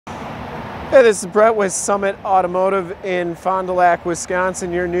Hey, this is Brett with Summit Automotive in Fond du Lac,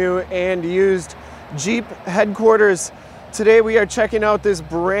 Wisconsin, your new and used Jeep headquarters. Today we are checking out this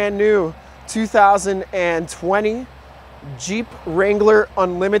brand new 2020 Jeep Wrangler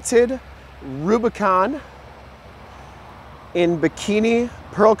Unlimited Rubicon in Bikini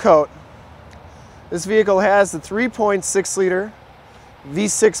Pearl Coat. This vehicle has the 3.6 liter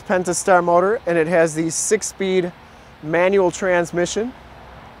V6 Pentastar motor, and it has the 6-speed manual transmission.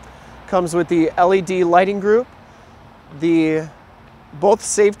 Comes with the LED lighting group, both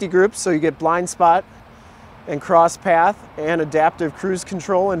safety groups, so you get blind spot and cross path, and adaptive cruise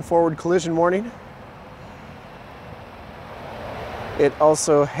control and forward collision warning. It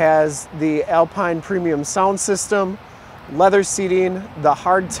also has the Alpine premium sound system, leather seating, the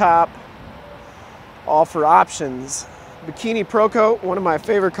hard top, all for options. Bikini Pearl Coat, one of my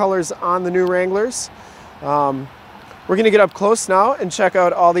favorite colors on the new Wranglers. We're going to get up close now and check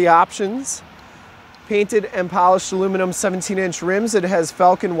out all the options. Painted and polished aluminum 17-inch rims. It has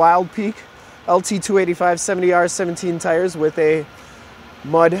Falcon Wild Peak LT 285 70R 17 tires with a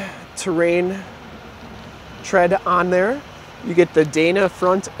mud terrain tread on there. You get the Dana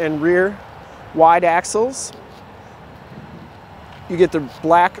front and rear wide axles. You get the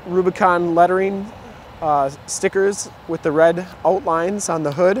black Rubicon lettering stickers with the red outlines on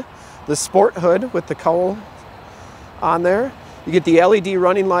the hood. The sport hood with the cowl on there. You get the LED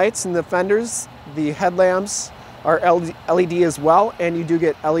running lights and the fenders. The headlamps are LED as well, and you do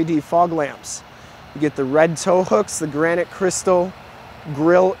get LED fog lamps. You get the red tow hooks, the granite crystal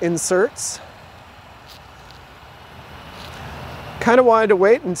grille inserts. Kind of wanted to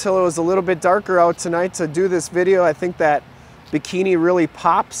wait until it was a little bit darker out tonight to do this video. I think that Bikini really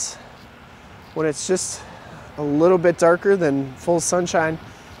pops when it's just a little bit darker than full sunshine.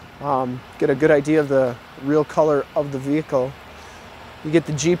 Get a good idea of the real color of the vehicle. You get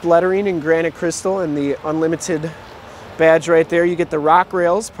the Jeep lettering in granite crystal and the Unlimited badge right there. You get the rock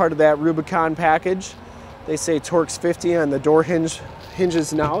rails, part of that Rubicon package. They say Torx 50 on the door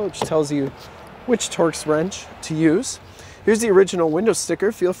hinges now, which tells you which Torx wrench to use. Here's the original window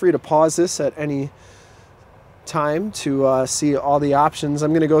sticker. Feel free to pause this at any time to see all the options.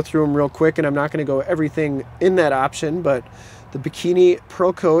 I'm going to go through them real quick, and I'm not going to go everything in that option, but the Bikini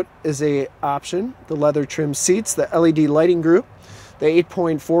Pearl Coat is a option. The leather trim seats, the LED lighting group, the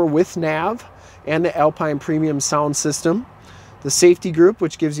 8.4 with nav, and the Alpine premium sound system. The safety group,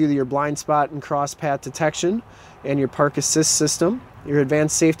 which gives you your blind spot and cross path detection, and your park assist system. Your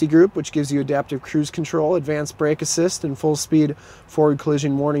advanced safety group, which gives you adaptive cruise control, advanced brake assist, and full speed forward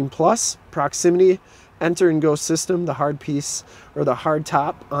collision warning plus. Proximity enter and go system, the hard piece or the hard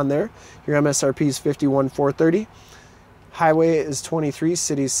top on there. Your MSRP is $51,430. Highway is 23,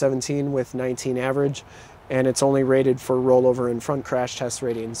 city is 17 with 19 average, and it's only rated for rollover and front crash test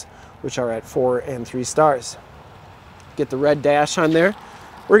ratings, which are at 4 and 3 stars. Get the red dash on there.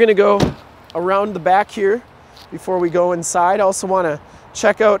 We're gonna go around the back here before we go inside. Also wanna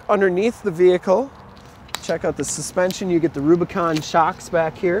check out underneath the vehicle. Check out the suspension. You get the Rubicon shocks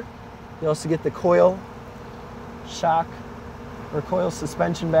back here. You also get the coil shock or coil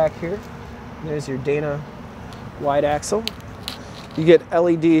suspension back here. There's your Dana wide axle. You get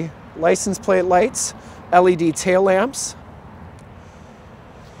LED license plate lights, LED tail lamps.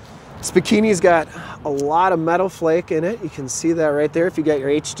 This Bikini's got a lot of metal flake in it. You can see that right there. If you got your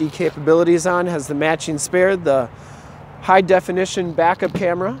HD capabilities on, has the matching spare, the high definition backup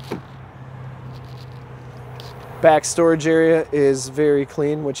camera. Back storage area is very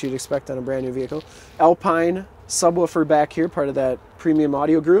clean, which you'd expect on a brand new vehicle. Alpine subwoofer back here, part of that premium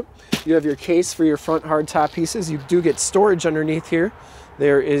audio group. You have your case for your front hardtop pieces. You do get storage underneath here.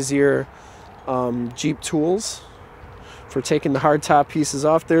 There is your Jeep tools for taking the hardtop pieces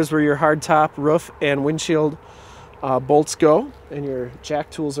off. There's where your hardtop, roof, and windshield bolts go, and your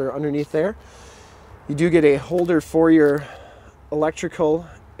jack tools are underneath there. You do get a holder for your electrical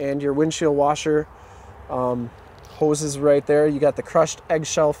and your windshield washer hoses right there. You got the crushed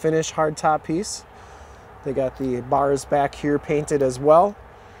eggshell finish hardtop piece. They got the bars back here painted as well.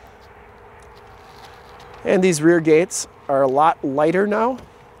 And these rear gates are a lot lighter now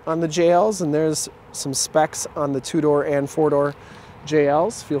on the JLs, and there's some specs on the 2-door and 4-door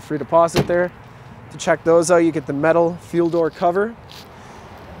JLs. Feel free to pause it there to check those out. You get the metal fuel door cover.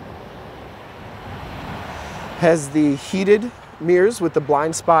 Has the heated mirrors with the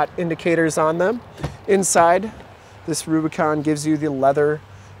blind spot indicators on them. Inside, this Rubicon gives you the leather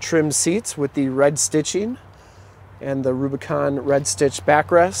trim seats with the red stitching and the Rubicon red stitch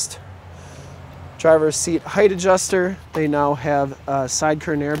backrest. Driver's seat height adjuster. They now have side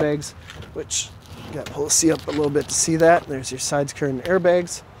curtain airbags, which you got to pull the seat up a little bit to see that. There's your side curtain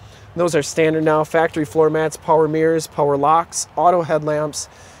airbags. Those are standard now. Factory floor mats, power mirrors, power locks, auto headlamps,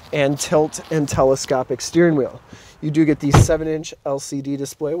 and tilt and telescopic steering wheel. You do get the 7-inch LCD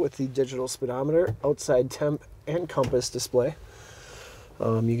display with the digital speedometer, outside temp and compass display.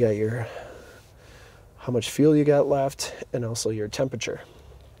 You got your how much fuel you got left, and also your temperature.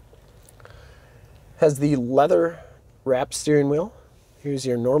 Has the leather wrap steering wheel. Here's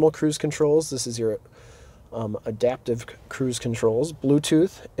your normal cruise controls. This is your adaptive cruise controls,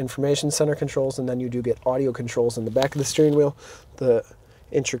 Bluetooth, information center controls, and then you do get audio controls in the back of the steering wheel. The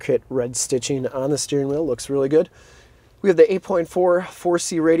intricate red stitching on the steering wheel looks really good. We have the 8.4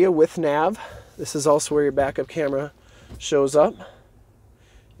 4C radio with nav. This is also where your backup camera shows up.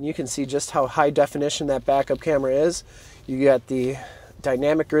 And you can see just how high definition that backup camera is. You got the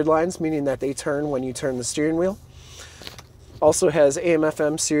dynamic grid lines, meaning that they turn when you turn the steering wheel. Also has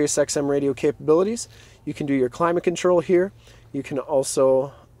AM/FM, Sirius XM radio capabilities. You can do your climate control here. You can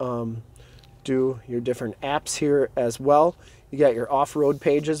also do your different apps here as well. You got your off-road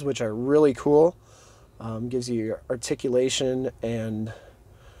pages, which are really cool. Gives you your articulation and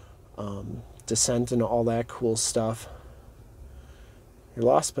descent and all that cool stuff. You're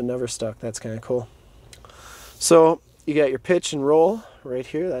lost but never stuck. That's kind of cool. So you got your pitch and roll right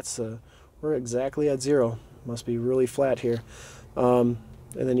here. That's we're exactly at 0. Must be really flat here. And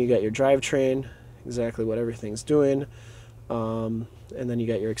then you got your drivetrain, exactly what everything's doing. And then you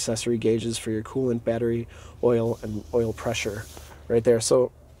got your accessory gauges for your coolant, battery, oil, and oil pressure right there.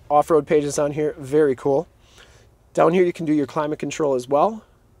 So off-road pages on here, very cool. Down here you can do your climate control as well.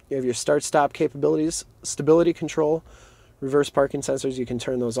 You have your start-stop capabilities, stability control, reverse parking sensors, you can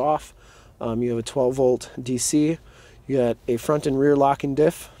turn those off. You have a 12-volt DC. You got a front and rear locking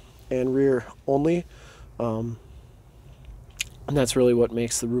diff and rear only. And that's really what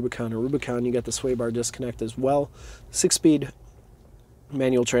makes the Rubicon a Rubicon. You got the sway bar disconnect as well. 6-speed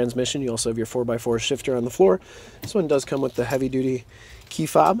manual transmission. You also have your 4x4 shifter on the floor. This one does come with the heavy-duty key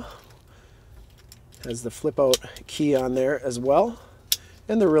fob. Has the flip-out key on there as well.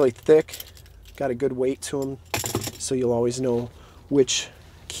 And they're really thick. Got a good weight to them, so you'll always know which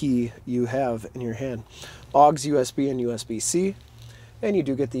key you have in your hand. AUX, USB, and USB-C. And you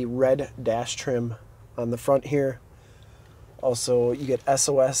do get the red dash trim on the front here. Also, you get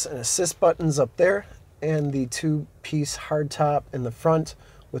SOS and assist buttons up there, and the 2-piece hardtop in the front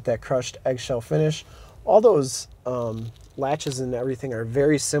with that crushed eggshell finish. All those latches and everything are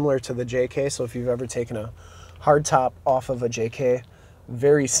very similar to the JK, so if you've ever taken a hardtop off of a JK,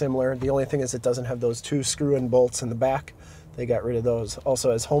 very similar. The only thing is it doesn't have those 2 screw-in bolts in the back. They got rid of those.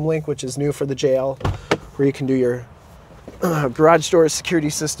 Also has HomeLink, which is new for the JL, where you can do your garage doors, security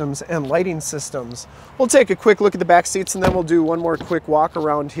systems, and lighting systems. We'll take a quick look at the back seats, and then we'll do one more quick walk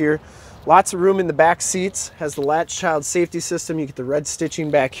around here. Lots of room in the back seats. Has the latch child safety system. You get the red stitching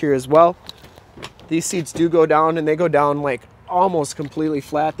back here as well. These seats do go down, and they go down like almost completely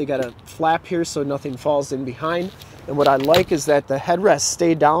flat. They got a flap here so nothing falls in behind. And what I like is that the headrests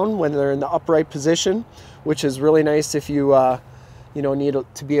stay down when they're in the upright position, which is really nice if you you know, need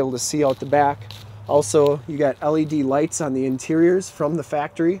to be able to see out the back. Also, you got LED lights on the interiors from the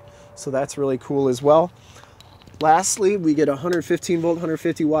factory, so that's really cool as well. Lastly, we get a 115-volt,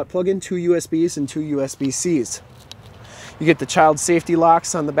 150-watt plug-in, 2 USBs, and 2 USB-Cs. You get the child safety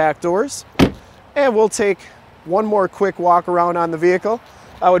locks on the back doors. And we'll take one more quick walk around on the vehicle.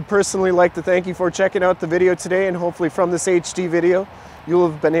 I would personally like to thank you for checking out the video today, and hopefully from this HD video,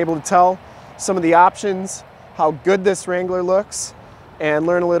 you'll have been able to tell some of the options, how good this Wrangler looks, and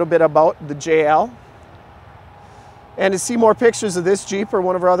learn a little bit about the JL. And to see more pictures of this Jeep or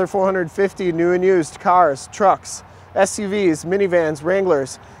one of our other 450 new and used cars, trucks, SUVs, minivans,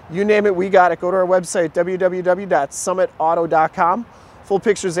 Wranglers, you name it, we got it. Go to our website, www.summitauto.com. Full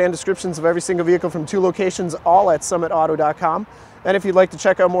pictures and descriptions of every single vehicle from 2 locations, all at summitauto.com. And if you'd like to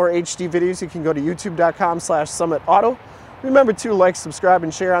check out more HD videos, you can go to youtube.com/summitauto. Remember to like, subscribe,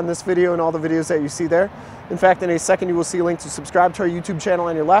 and share on this video and all the videos that you see there. In fact, in a second, you will see a link to subscribe to our YouTube channel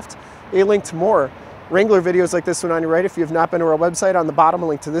on your left, a link to more Wrangler videos like this one on your right. If you have not been to our website, on the bottom, a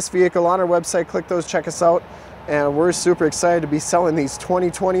link to this vehicle on our website. Click those, check us out. And we're super excited to be selling these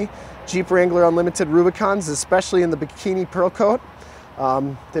 2020 Jeep Wrangler Unlimited Rubicons, especially in the Bikini PEARLCOAT.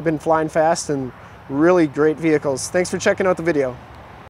 They've been flying fast and really great vehicles. Thanks for checking out the video.